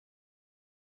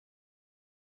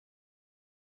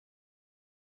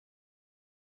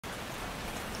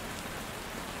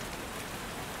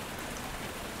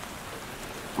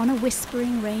On a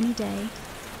whispering rainy day,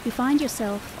 you find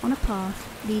yourself on a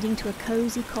path leading to a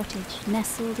cozy cottage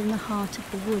nestled in the heart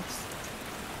of the woods.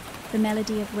 The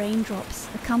melody of raindrops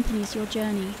accompanies your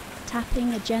journey,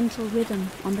 tapping a gentle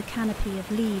rhythm on the canopy of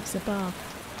leaves above.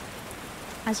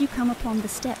 As you come upon the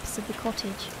steps of the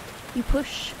cottage, you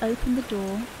push open the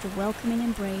door, the welcoming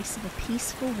embrace of a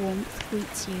peaceful warmth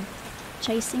greets you,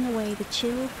 chasing away the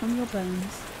chill from your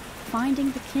bones.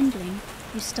 Finding the kindling,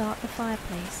 you start the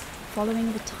fireplace,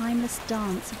 following the timeless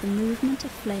dance of the movement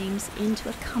of flames into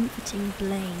a comforting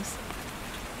blaze.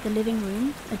 The living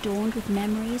room, adorned with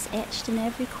memories etched in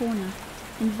every corner,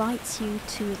 invites you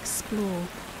to explore.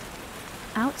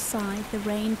 Outside, the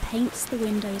rain paints the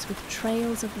windows with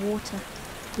trails of water,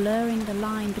 blurring the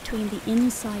line between the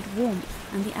inside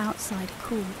warmth and the outside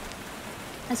cool.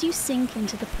 As you sink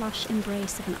into the plush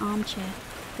embrace of an armchair,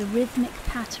 the rhythmic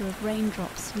patter of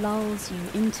raindrops lulls you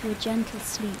into a gentle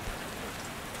sleep.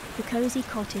 The cozy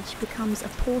cottage becomes a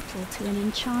portal to an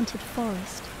enchanted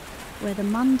forest, where the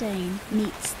mundane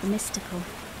meets the mystical.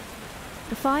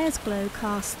 The fire's glow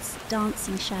casts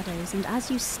dancing shadows, and as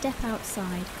you step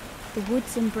outside, the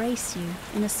woods embrace you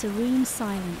in a serene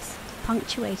silence,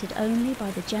 punctuated only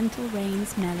by the gentle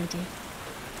rain's melody.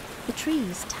 The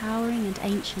trees, towering and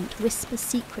ancient, whisper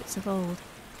secrets of old,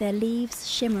 their leaves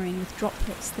shimmering with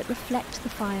droplets that reflect the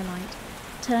firelight,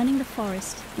 turning the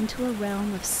forest into a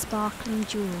realm of sparkling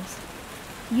jewels.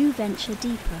 You venture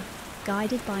deeper,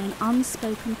 guided by an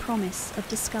unspoken promise of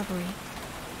discovery.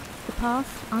 The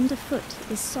path underfoot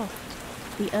is soft,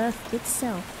 the earth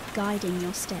itself guiding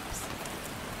your steps.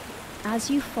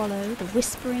 As you follow, the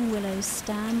whispering willows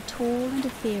stand tall and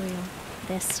ethereal,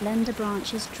 their slender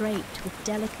branches draped with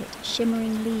delicate,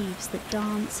 shimmering leaves that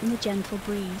dance in the gentle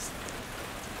breeze.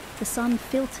 The sun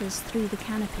filters through the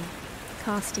canopy,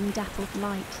 casting dappled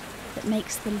light that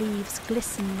makes the leaves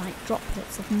glisten like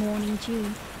droplets of morning dew.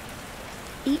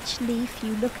 Each leaf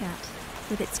you look at,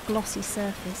 with its glossy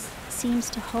surface, seems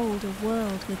to hold a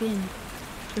world within,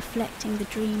 reflecting the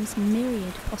dream's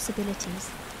myriad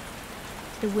possibilities.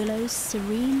 The willow's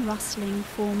serene rustling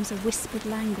forms a whispered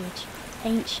language,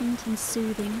 ancient and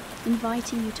soothing,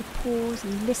 inviting you to pause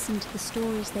and listen to the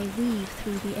stories they weave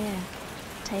through the air,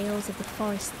 tales of the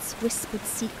forest's whispered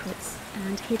secrets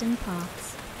and hidden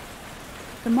paths.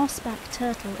 The mossback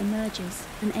turtle emerges,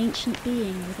 an ancient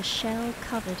being with a shell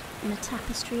covered in a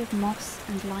tapestry of moss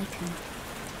and lichen.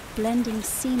 Blending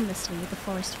seamlessly with the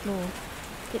forest floor,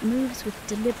 it moves with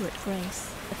deliberate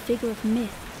grace, a figure of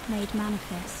myth made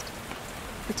manifest.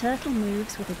 The turtle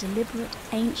moves with a deliberate,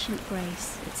 ancient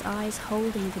grace, its eyes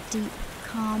holding the deep,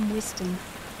 calm wisdom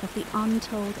of the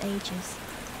untold ages.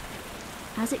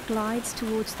 As it glides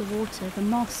towards the water, the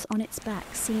moss on its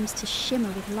back seems to shimmer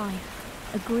with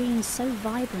life, a green so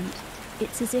vibrant,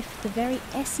 it's as if the very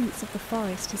essence of the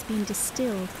forest has been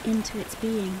distilled into its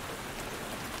being.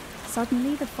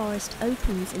 Suddenly the forest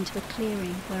opens into a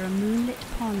clearing where a moonlit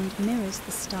pond mirrors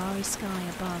the starry sky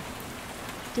above.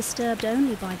 Disturbed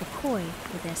only by the koi,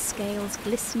 with their scales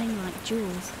glistening like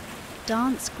jewels,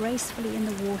 dance gracefully in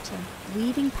the water,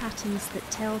 weaving patterns that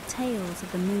tell tales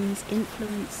of the moon's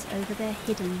influence over their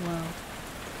hidden world.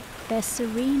 Their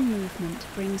serene movement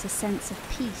brings a sense of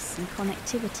peace and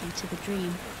connectivity to the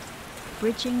dream,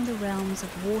 bridging the realms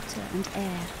of water and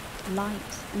air,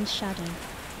 light and shadow.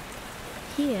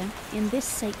 Here, in this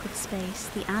sacred space,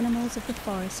 the animals of the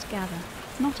forest gather,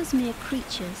 not as mere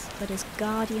creatures, but as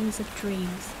guardians of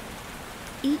dreams.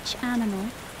 Each animal,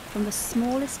 from the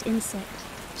smallest insect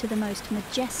to the most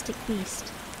majestic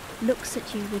beast, looks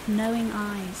at you with knowing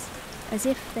eyes, as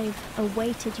if they've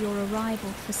awaited your arrival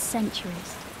for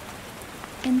centuries.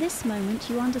 In this moment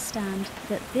you understand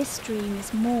that this dream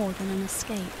is more than an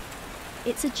escape.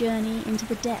 It's a journey into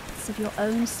the depths of your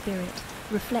own spirit,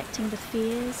 reflecting the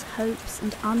fears, hopes,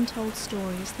 and untold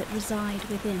stories that reside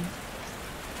within.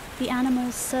 The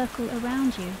animals circle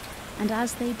around you, and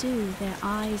as they do, their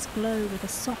eyes glow with a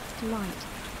soft light,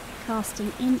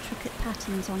 casting intricate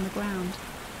patterns on the ground.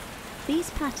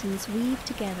 These patterns weave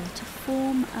together to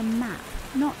form a map,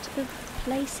 not of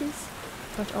places,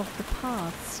 but of the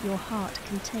paths your heart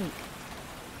can take.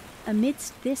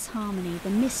 Amidst this harmony, the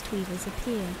mistweavers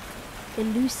appear,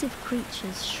 elusive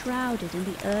creatures shrouded in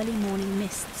the early morning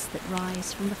mists that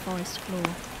rise from the forest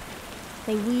floor.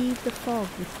 They weave the fog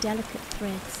with delicate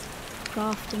threads,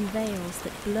 crafting veils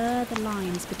that blur the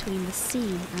lines between the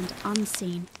seen and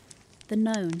unseen, the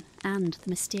known and the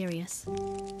mysterious.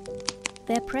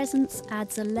 Their presence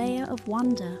adds a layer of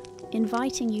wonder,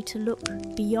 inviting you to look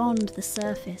beyond the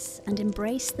surface and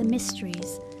embrace the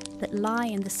mysteries that lie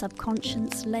in the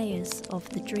subconscious layers of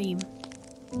the dream.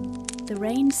 The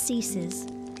rain ceases,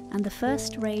 and the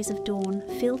first rays of dawn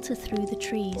filter through the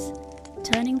trees,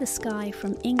 turning the sky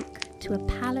from ink to a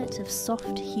palette of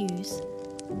soft hues.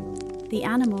 The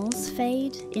animals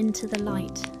fade into the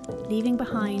light, leaving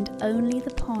behind only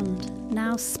the pond,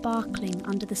 now sparkling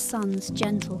under the sun's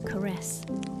gentle caress.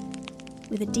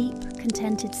 With a deep,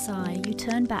 contented sigh, you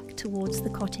turn back towards the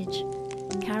cottage,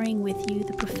 carrying with you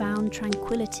the profound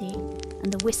tranquility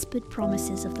and the whispered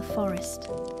promises of the forest.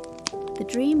 The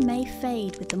dream may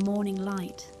fade with the morning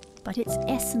light, but its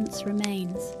essence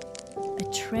remains,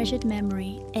 a treasured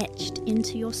memory etched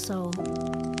into your soul,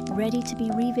 ready to be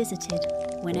revisited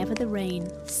whenever the rain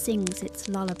sings its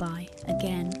lullaby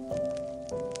again.